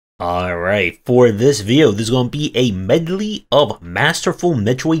Alright, for this video, this is going to be a medley of masterful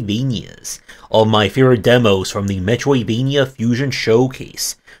Metroidvanias, of my favorite demos from the Metroidvania Fusion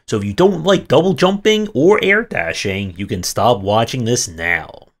Showcase. So if you don't like double jumping or air dashing, you can stop watching this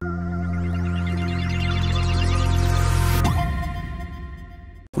now.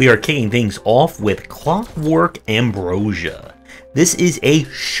 We are kicking things off with Clockwork Ambrosia. This is a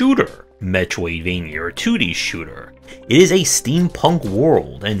shooter Metroidvania, or 2D shooter. It is a steampunk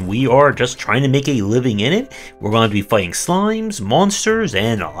world, and we are just trying to make a living in it. We're going to be fighting slimes, monsters,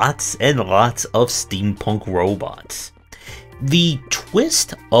 and lots of steampunk robots. The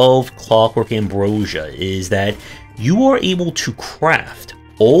twist of Clockwork Ambrosia is that you are able to craft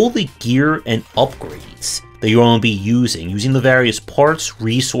all the gear and upgrades that you're going to be using the various parts,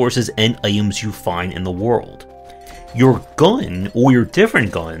 resources, and items you find in the world. Your gun, or your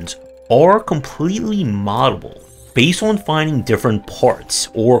different guns, are completely moddable based on finding different parts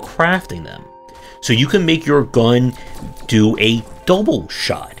or crafting them. So you can make your gun do a double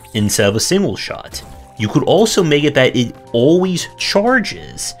shot instead of a single shot. You could also make it that it always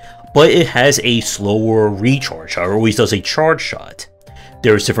charges, but it has a slower recharge shot, or always does a charge shot.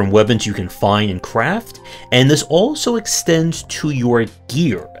 There's different weapons you can find and craft, and this also extends to your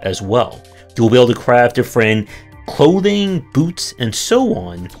gear as well. You'll be able to craft different clothing, boots, and so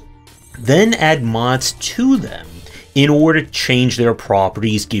on, then add mods to them in order to change their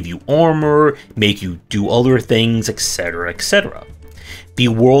properties, give you armor, make you do other things, etc, etc. The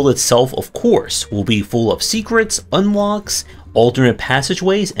world itself, of course, will be full of secrets, unlocks, alternate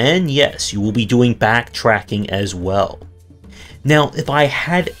passageways, and yes, you will be doing backtracking as well. Now, if I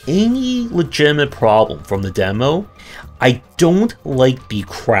had any legitimate problem from the demo, I don't like the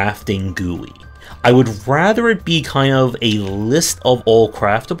crafting GUI. I would rather it be kind of a list of all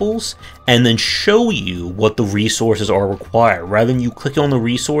craftables and then show you what the resources are required, rather than you clicking on the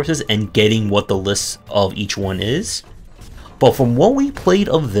resources and getting what the list of each one is. But from what we played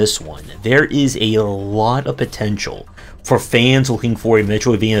of this one, there is a lot of potential for fans looking for a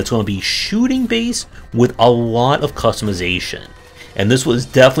Metroidvania that's going to be shooting based with a lot of customization. And this was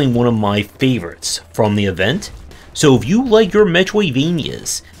definitely one of my favorites from the event. So if you like your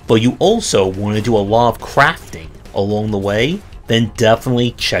Metroidvanias, but you also want to do a lot of crafting along the way, then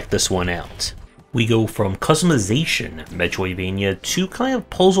definitely check this one out. We go from customization Metroidvania to kind of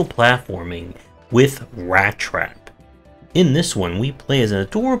puzzle platforming with Rat Trap. In this one, we play as an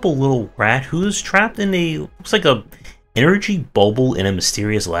adorable little rat who's trapped in looks like a energy bubble in a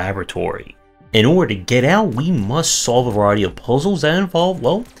mysterious laboratory. In order to get out, we must solve a variety of puzzles that involve,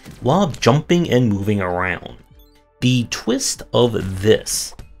 well, a lot of jumping and moving around. The twist of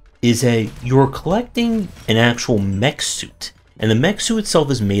this is that you're collecting an actual mech suit, and the mech suit itself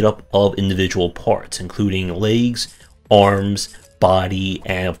is made up of individual parts, including legs, arms, body,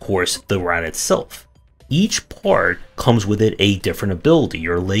 and of course the rat itself. Each part comes with it a different ability.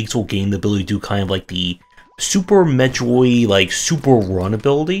 Your legs will gain the ability to do kind of like the Super Metroid, like super run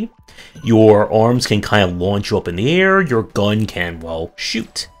ability. Your arms can kind of launch you up in the air, your gun can, well,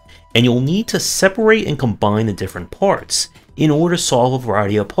 shoot. And you'll need to separate and combine the different parts in order to solve a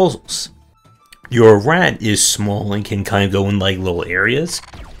variety of puzzles. Your rat is small and can kind of go in like little areas,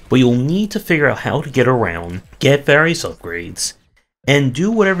 but you'll need to figure out how to get around, get various upgrades, and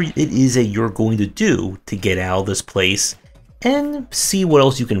do whatever it is that you're going to do to get out of this place and see what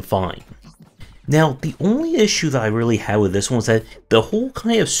else you can find. Now, the only issue that I really had with this one was that the whole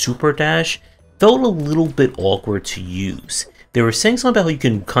kind of super dash felt a little bit awkward to use. They were saying something about how you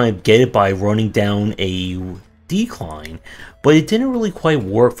can kind of get it by running down a decline, but it didn't really quite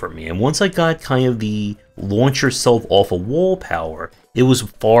work for me. And once I got kind of the launch yourself off a wall power, it was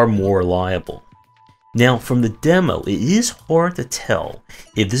far more reliable. Now, from the demo, it is hard to tell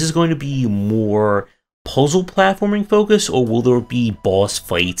if this is going to be more puzzle platforming focused, or will there be boss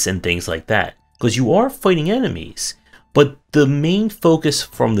fights and things like that, because you are fighting enemies. But the main focus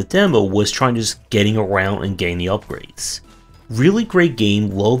from the demo was trying to just getting around and getting the upgrades. Really great game,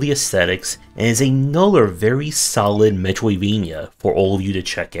 love the aesthetics, and is another very solid Metroidvania for all of you to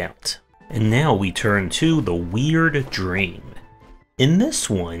check out. And now we turn to The Weird Dream. In this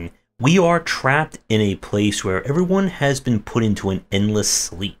one, we are trapped in a place where everyone has been put into an endless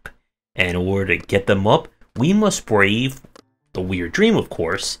sleep. And in order to get them up, we must brave the weird dream, of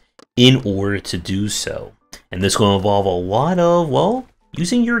course, in order to do so. And this will involve a lot of, well,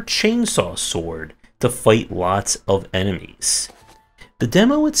 using your chainsaw sword to fight lots of enemies. The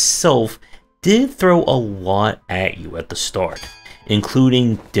demo itself did throw a lot at you at the start,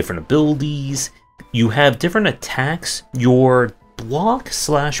 including different abilities. You have different attacks. Your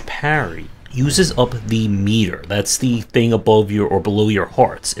block/parry uses up the meter. That's the thing above your or below your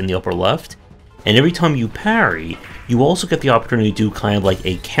hearts in the upper left. And every time you parry, you also get the opportunity to do kind of like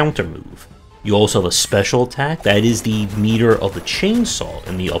a counter move. You also have a special attack, that is the meter of the chainsaw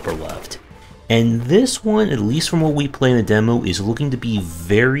in the upper left. And this one, at least from what we play in the demo, is looking to be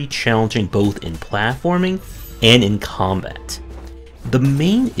very challenging both in platforming and in combat. The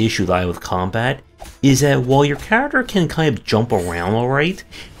main issue that I have with combat is that while your character can kind of jump around alright,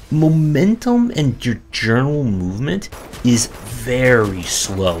 momentum and your general movement is very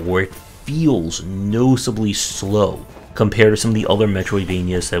slow, where it feels noticeably slow compared to some of the other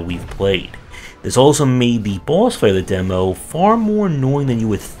Metroidvanias that we've played. This also made the boss fight of the demo far more annoying than you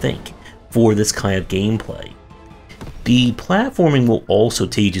would think for this kind of gameplay. The platforming will also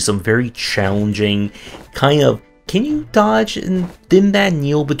teach you some very challenging kind of can you dodge and then that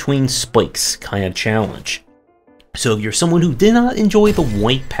kneel between spikes kind of challenge. So if you're someone who did not enjoy the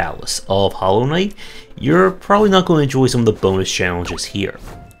White Palace of Hollow Knight, you're probably not going to enjoy some of the bonus challenges here.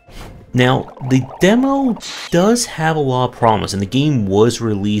 Now, the demo does have a lot of promise, and the game was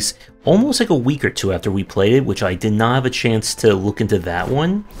released almost like a week or two after we played it, which I did not have a chance to look into that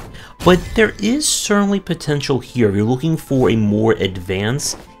one. But there is certainly potential here if you're looking for a more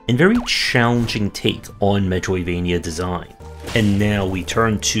advanced and very challenging take on Metroidvania design. And now we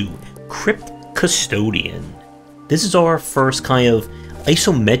turn to Crypt Custodian. This is our first kind of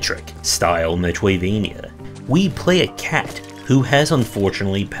isometric style Metroidvania. We play a cat who has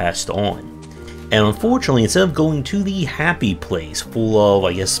unfortunately passed on. And unfortunately, instead of going to the happy place full of,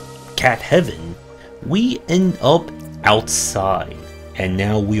 I guess, cat heaven, we end up outside. And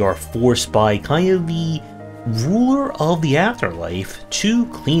now we are forced by kind of the ruler of the afterlife to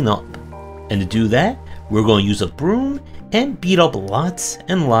clean up. And to do that, we're going to use a broom and beat up lots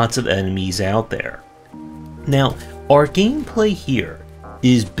and lots of enemies out there. Now, our gameplay here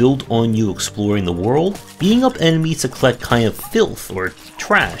is built on you exploring the world, beating up enemies to collect kind of filth or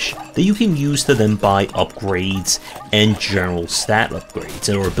trash that you can use to then buy upgrades and general stat upgrades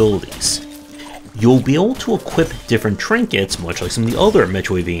or abilities. You'll be able to equip different trinkets, much like some of the other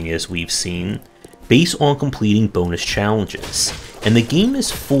Metroidvanias we've seen, based on completing bonus challenges. And the game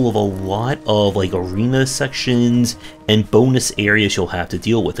is full of a lot of like arena sections and bonus areas you'll have to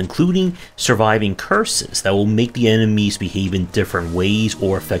deal with, including surviving curses that will make the enemies behave in different ways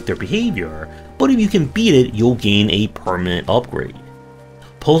or affect their behavior, but if you can beat it, you'll gain a permanent upgrade.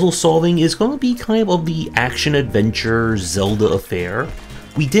 Puzzle solving is going to be kind of the action-adventure Zelda affair.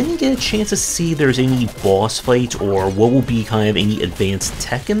 We didn't get a chance to see if there's any boss fights or what will be kind of any advanced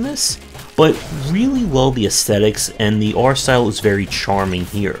tech in this, but really love the aesthetics and the art style is very charming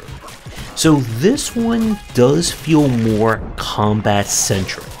here. So this one does feel more combat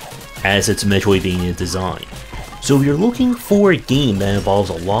centric as its Metroidvania design. So if you're looking for a game that involves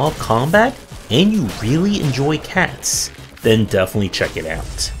a lot of combat and you really enjoy cats, then definitely check it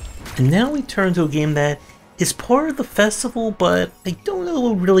out. And now we turn to a game that is part of the festival, but I don't know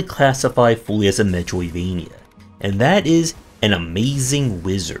what really classify fully as a Metroidvania, and that is An Amazing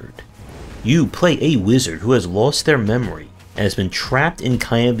Wizard. You play a wizard who has lost their memory and has been trapped in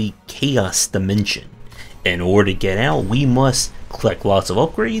kind of the chaos dimension. In order to get out, we must collect lots of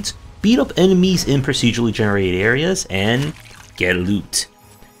upgrades, beat up enemies in procedurally generated areas, and get loot.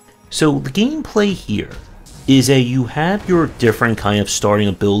 So the gameplay here is that you have your different kind of starting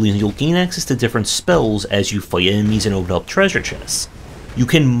abilities and you'll gain access to different spells as you fight enemies and open up treasure chests. You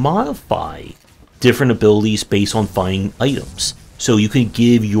can modify different abilities based on finding items. So you could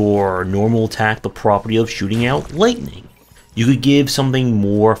give your normal attack the property of shooting out lightning. You could give something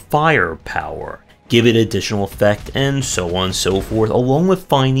more firepower, give it additional effect, and so on and so forth, along with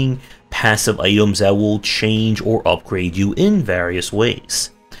finding passive items that will change or upgrade you in various ways.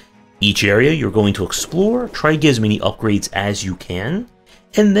 Each area you're going to explore, try to get as many upgrades as you can,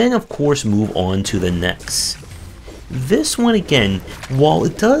 and then of course move on to the next. This one again, while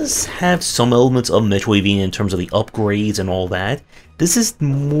it does have some elements of Metroidvania in terms of the upgrades and all that, this is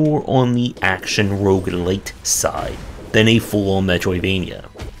more on the action roguelite side than a full-on Metroidvania.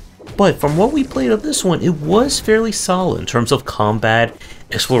 But from what we played of this one, it was fairly solid in terms of combat,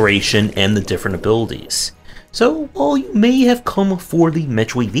 exploration, and the different abilities. So while you may have come for the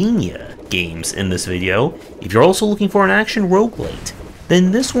Metroidvania games in this video, if you're also looking for an action roguelite,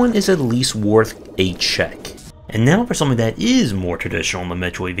 then this one is at least worth a check. And now for something that is more traditional on the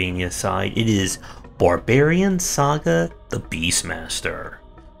Metroidvania side, it is Barbarian Saga, the Beastmaster.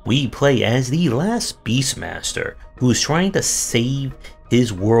 We play as the last Beastmaster who is trying to save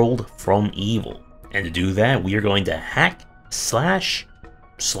his world from evil. And to do that, we are going to hack, slash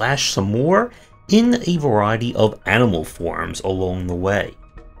some more in a variety of animal forms along the way.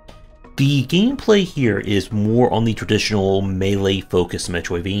 The gameplay here is more on the traditional melee-focused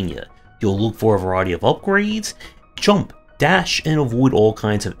Metroidvania. You'll look for a variety of upgrades, jump, dash, and avoid all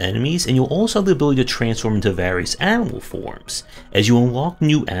kinds of enemies, and you'll also have the ability to transform into various animal forms. As you unlock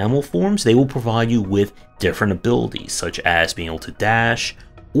new animal forms, they will provide you with different abilities, such as being able to dash,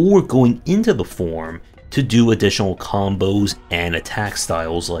 or going into the form to do additional combos and attack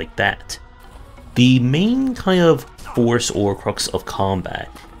styles like that. The main kind of force or crux of combat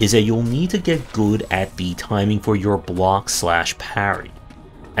is that you'll need to get good at the timing for your block / parry,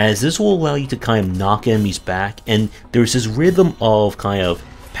 as this will allow you to kind of knock enemies back, and there's this rhythm of kind of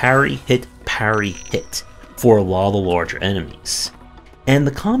parry, hit, for a lot of the larger enemies. And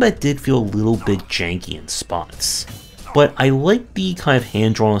the combat did feel a little bit janky in spots. But I like the kind of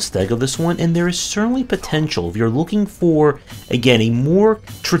hand-drawn aesthetic of this one, and there is certainly potential if you're looking for, again, a more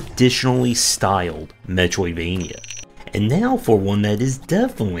traditionally styled Metroidvania. And now for one that is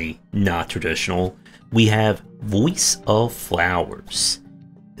definitely not traditional, we have Voice of Flowers.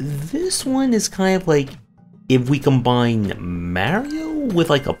 This one is kind of like if we combine Mario with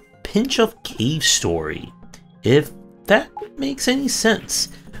like a pinch of Cave Story, if that makes any sense.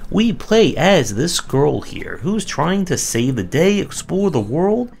 We play as this girl here, who's trying to save the day, explore the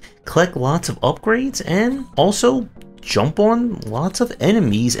world, collect lots of upgrades, and also jump on lots of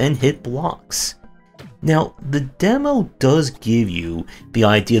enemies and hit blocks. Now, the demo does give you the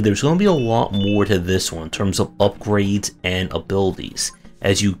idea there's going to be a lot more to this one in terms of upgrades and abilities.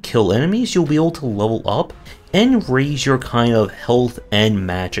 As you kill enemies, you'll be able to level up and raise your kind of health and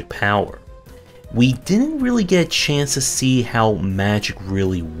magic power. We didn't really get a chance to see how magic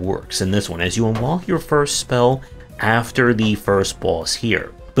really works in this one, as you unlock your first spell after the first boss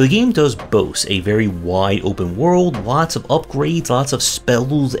here. But the game does boast a very wide open world, lots of upgrades, lots of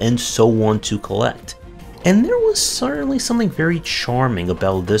spells, and so on to collect. And there was certainly something very charming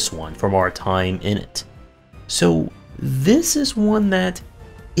about this one from our time in it. So this is one that,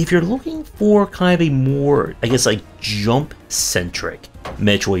 if you're looking for kind of a more, I guess, like jump-centric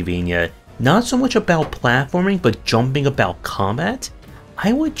Metroidvania, not so much about platforming, but jumping about combat,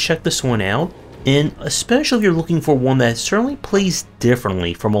 I would check this one out, and especially if you're looking for one that certainly plays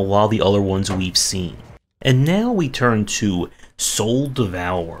differently from a lot of the other ones we've seen. And now we turn to Soul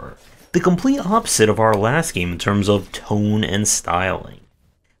Devourer, the complete opposite of our last game in terms of tone and styling.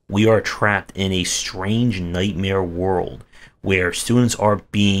 We are trapped in a strange nightmare world where students are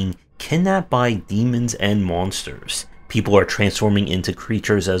being kidnapped by demons and monsters. People are transforming into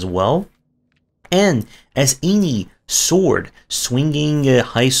creatures as well. And as any sword-swinging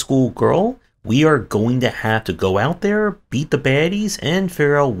high school girl, we are going to have to go out there, beat the baddies, and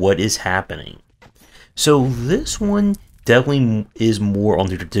figure out what is happening. So this one definitely is more on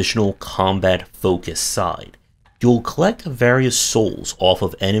the traditional combat-focused side. You'll collect various souls off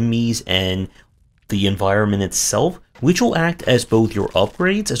of enemies and the environment itself, which will act as both your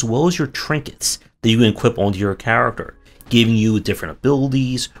upgrades as well as your trinkets that you can equip onto your character, giving you different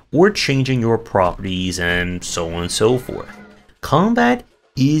abilities, or changing your properties, and so on and so forth. Combat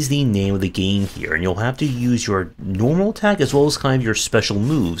is the name of the game here, and you'll have to use your normal attack as well as kind of your special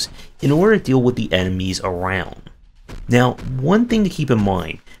moves in order to deal with the enemies around. Now, one thing to keep in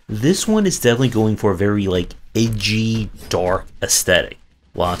mind, this one is definitely going for a very like edgy, dark aesthetic.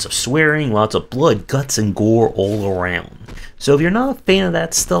 Lots of swearing, lots of blood, guts, and gore all around. So if you're not a fan of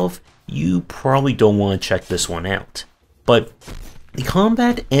that stuff, you probably don't want to check this one out. But the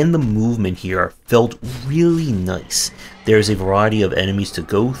combat and the movement here felt really nice. There's a variety of enemies to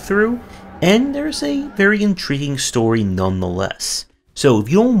go through, and there's a very intriguing story nonetheless. So if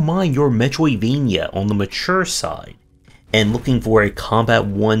you don't mind your Metroidvania on the mature side, and looking for a combat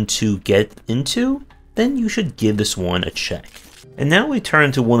one to get into, then you should give this one a check. And now we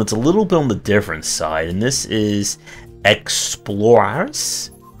turn to one that's a little bit on the different side, and this is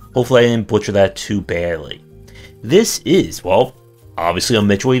Exploaris. Hopefully I didn't butcher that too badly. This is, well, obviously a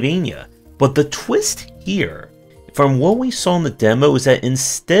Metroidvania, but the twist here, from what we saw in the demo, is that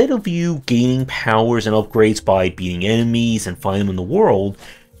instead of you gaining powers and upgrades by beating enemies and finding them in the world,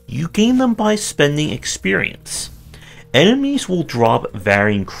 you gain them by spending experience. Enemies will drop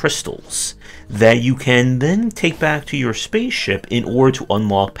varying crystals that you can then take back to your spaceship in order to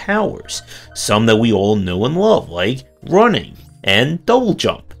unlock powers, some that we all know and love, like running and double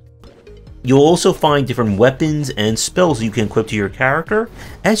jump. You'll also find different weapons and spells you can equip to your character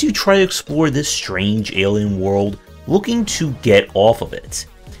as you try to explore this strange alien world, looking to get off of it.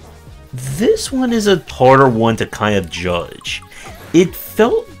 This one is a harder one to kind of judge. It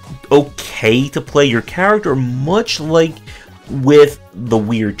felt okay to play. Your character, much like with The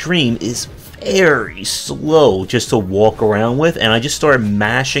Weird Dream, is very slow just to walk around with, and I just started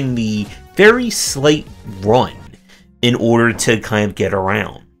mashing the very slight run in order to kind of get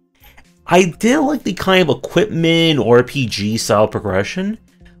around. I did like the kind of equipment RPG style progression,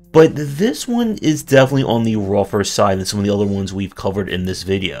 but this one is definitely on the rougher side than some of the other ones we've covered in this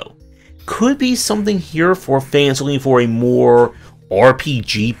video. Could be something here for fans looking for a more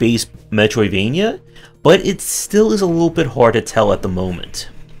RPG based Metroidvania, but it still is a little bit hard to tell at the moment.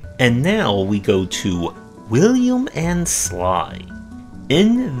 And now we go to William and Sly.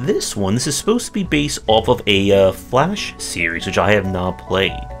 In this one, this is supposed to be based off of a Flash series, which I have not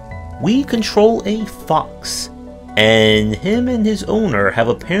played. We control a fox, and him and his owner have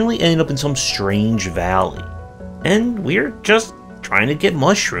apparently ended up in some strange valley. And we're just trying to get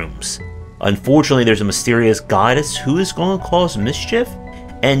mushrooms. Unfortunately, there's a mysterious goddess who is going to cause mischief,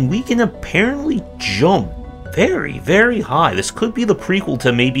 and we can apparently jump very, very high. This could be the prequel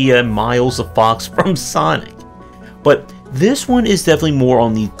to maybe Miles the Fox from Sonic. But this one is definitely more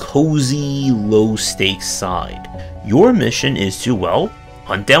on the cozy, low-stakes side. Your mission is to, well,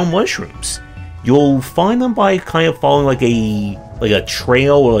 hunt down mushrooms. You'll find them by kind of following like a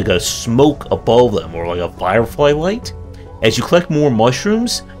trail or like a smoke above them, or like a firefly light. As you collect more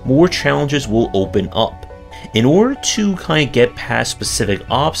mushrooms, more challenges will open up. In order to kind of get past specific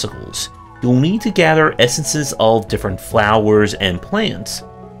obstacles, you'll need to gather essences of different flowers and plants,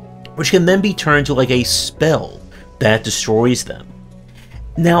 which can then be turned to like a spell that destroys them.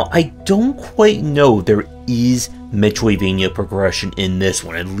 Now, I don't quite know there is Metroidvania progression in this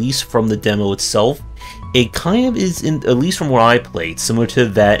one, at least from the demo itself. It kind of is, at least from what I played, similar to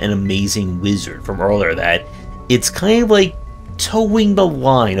that An Amazing Wizard from earlier, that it's kind of like towing the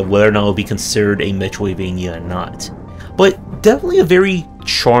line of whether or not it will be considered a Metroidvania or not. But definitely a very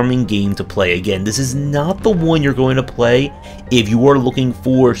charming game to play. Again, this is not the one you're going to play if you are looking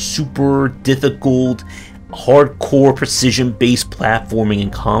for super difficult, hardcore precision-based platforming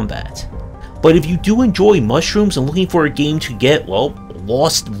and combat. But if you do enjoy mushrooms and looking for a game to get, well,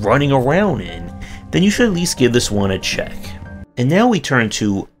 lost running around in, then you should at least give this one a check. And now we turn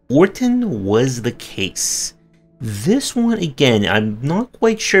to Orten Was the Case. This one, again, I'm not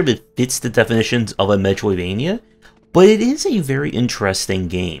quite sure if it fits the definitions of a Metroidvania, but it is a very interesting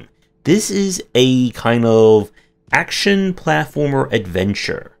game. This is a kind of action platformer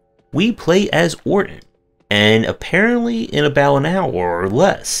adventure. We play as Orten, and apparently in about an hour or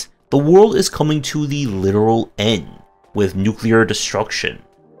less, the world is coming to the literal end with nuclear destruction.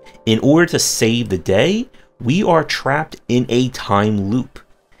 In order to save the day, we are trapped in a time loop.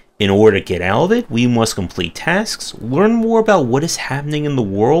 In order to get out of it, we must complete tasks, learn more about what is happening in the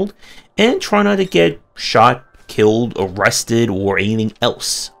world, and try not to get shot, killed, arrested, or anything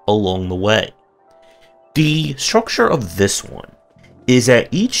else along the way. The structure of this one is that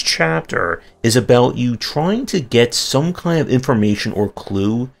each chapter is about you trying to get some kind of information or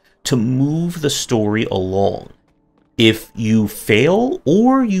clue to move the story along. If you fail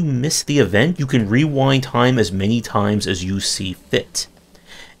or you miss the event, you can rewind time as many times as you see fit.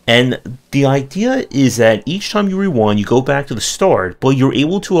 And the idea is that each time you rewind, you go back to the start, but you're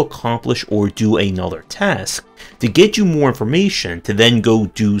able to accomplish or do another task to get you more information to then go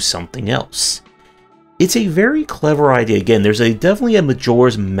do something else. It's a very clever idea. Again, there's definitely a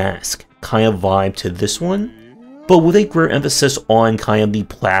Majora's Mask kind of vibe to this one, but with a great emphasis on kind of the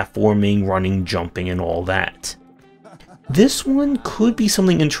platforming, running, jumping, and all that. This one could be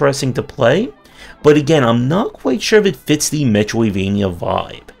something interesting to play, but again, I'm not quite sure if it fits the Metroidvania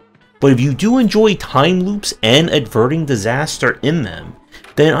vibe. But if you do enjoy time loops and averting disaster in them,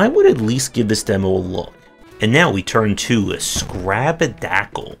 then I would at least give this demo a look. And now we turn to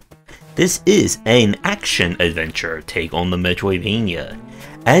Scrabdackle. This is an action-adventure take on the Metroidvania.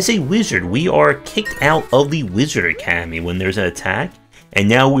 As a wizard, we are kicked out of the Wizard Academy when there's an attack, and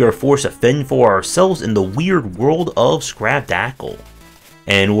now we are forced to fend for ourselves in the weird world of Scrabdackle.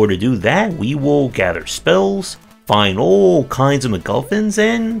 And in order to do that, we will gather spells, find all kinds of MacGuffins,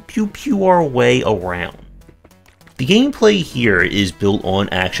 and pew-pew our way around. The gameplay here is built on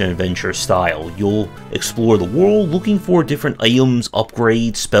action-adventure style. You'll explore the world looking for different items,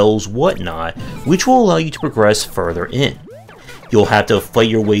 upgrades, spells, whatnot, which will allow you to progress further in. You'll have to fight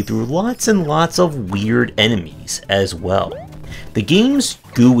your way through lots and lots of weird enemies as well. The game's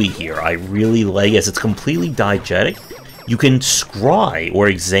GUI here I really like, as it's completely diegetic. You can scry or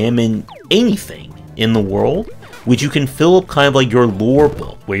examine anything in the world, which you can fill up kind of like your lore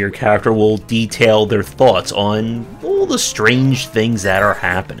book, where your character will detail their thoughts on all the strange things that are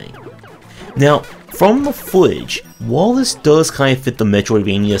happening. Now, from the footage, while this does kind of fit the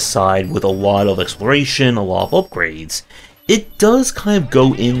Metroidvania side with a lot of exploration, a lot of upgrades, it does kind of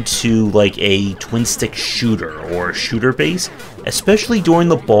go into like a twin-stick shooter or shooter base, especially during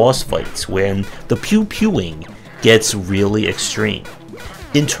the boss fights when the pew-pewing gets really extreme.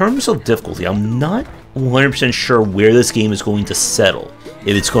 In terms of difficulty, I'm not 100% sure where this game is going to settle.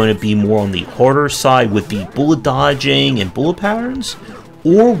 If it's going to be more on the harder side with the bullet dodging and bullet patterns,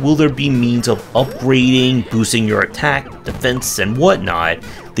 or will there be means of upgrading, boosting your attack, defense, and whatnot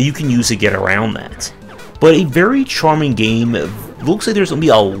that you can use to get around that. But a very charming game. Looks like there's going to be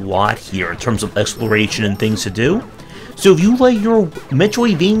a lot here in terms of exploration and things to do. So if you like your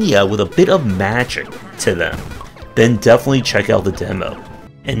Metroidvania with a bit of magic to them, then definitely check out the demo.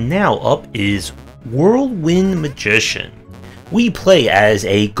 And now up is Whirlwind Magician. We play as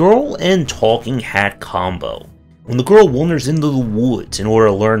a girl and talking hat combo. When the girl wanders into the woods in order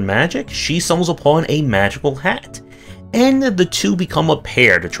to learn magic, she stumbles upon a magical hat. And the two become a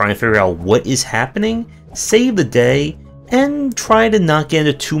pair to try and figure out what is happening, save the day, and try to not get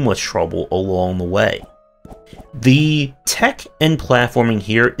into too much trouble along the way. The tech and platforming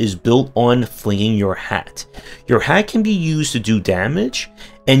here is built on flinging your hat. Your hat can be used to do damage,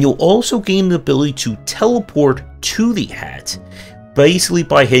 and you'll also gain the ability to teleport to the hat, basically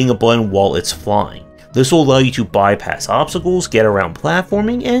by hitting a button while it's flying. This will allow you to bypass obstacles, get around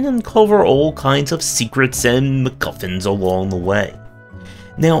platforming, and uncover all kinds of secrets and MacGuffins along the way.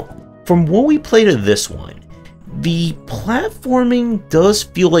 Now, from what we played of this one, the platforming does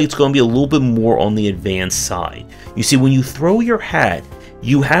feel like it's going to be a little bit more on the advanced side. You see, when you throw your hat,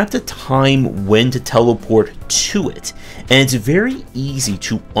 you have to time when to teleport to it, and it's very easy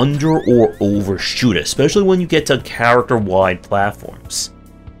to under or overshoot it, especially when you get to character-wide platforms.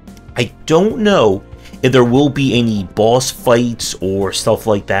 I don't know if there will be any boss fights or stuff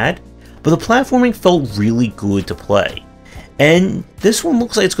like that, but the platforming felt really good to play. And this one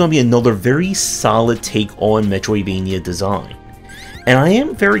looks like it's going to be another very solid take on Metroidvania design. And I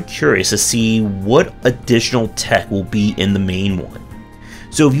am very curious to see what additional tech will be in the main one.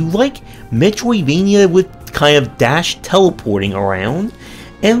 So if you like Metroidvania with kind of dash teleporting around,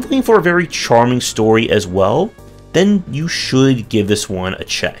 and looking for a very charming story as well, then you should give this one a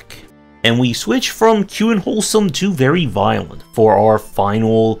check. And we switch from cute and wholesome to very violent for our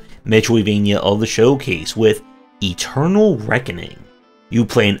final Metroidvania of the showcase with Eternal Reckoning. You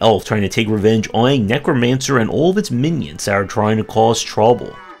play an elf trying to take revenge on a necromancer and all of its minions that are trying to cause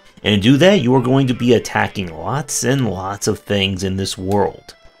trouble. And to do that, you are going to be attacking lots and lots of things in this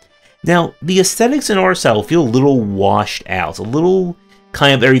world. Now, the aesthetics in our style feel a little washed out, a little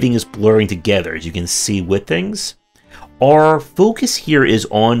kind of everything is blurring together, as you can see with things. Our focus here is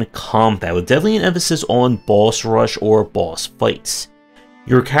on combat, with definitely an emphasis on boss rush or boss fights.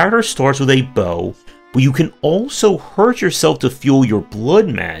 Your character starts with a bow, but you can also hurt yourself to fuel your blood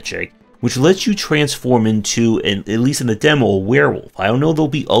magic, which lets you transform into, at least in the demo, a werewolf. I don't know if there'll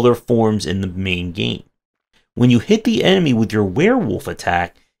be other forms in the main game. When you hit the enemy with your werewolf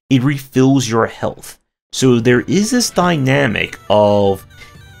attack, it refills your health. So there is this dynamic of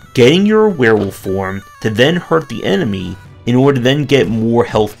getting your werewolf form to then hurt the enemy in order to then get more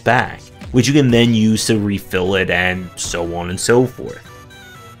health back, which you can then use to refill it and so on and so forth.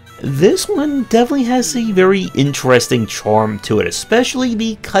 This one definitely has a very interesting charm to it, especially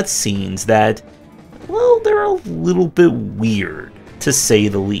the cutscenes that, well, they're a little bit weird, to say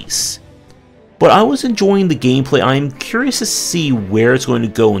the least. But I was enjoying the gameplay. I'm curious to see where it's going to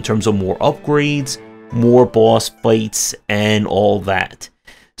go in terms of more upgrades, more boss fights, and all that.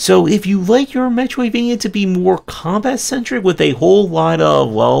 So if you like your Metroidvania to be more combat-centric with a whole lot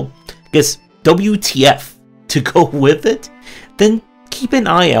of, well, I guess WTF to go with it, then keep an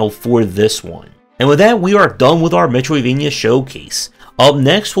eye out for this one. And with that, we are done with our Metroidvania showcase. Up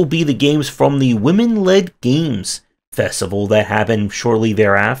next will be the games from the Women-Led Games Festival that happened shortly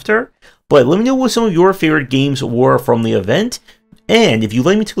thereafter. But let me know what some of your favorite games were from the event. And if you'd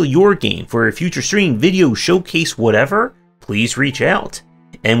like me to play your game for a future stream, video, showcase, whatever, please reach out.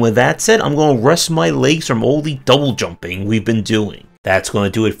 And with that said, I'm going to rest my legs from all the double jumping we've been doing. That's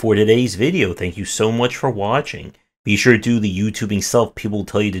going to do it for today's video. Thank you so much for watching. Be sure to do the YouTubing stuff people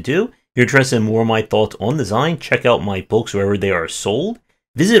tell you to do. If you're interested in more of my thoughts on design, check out my books wherever they are sold.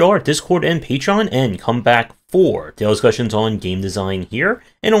 Visit our Discord and Patreon, and come back for daily discussions on game design here,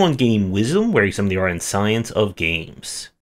 and on game wisdom, where you some of the art and science of games.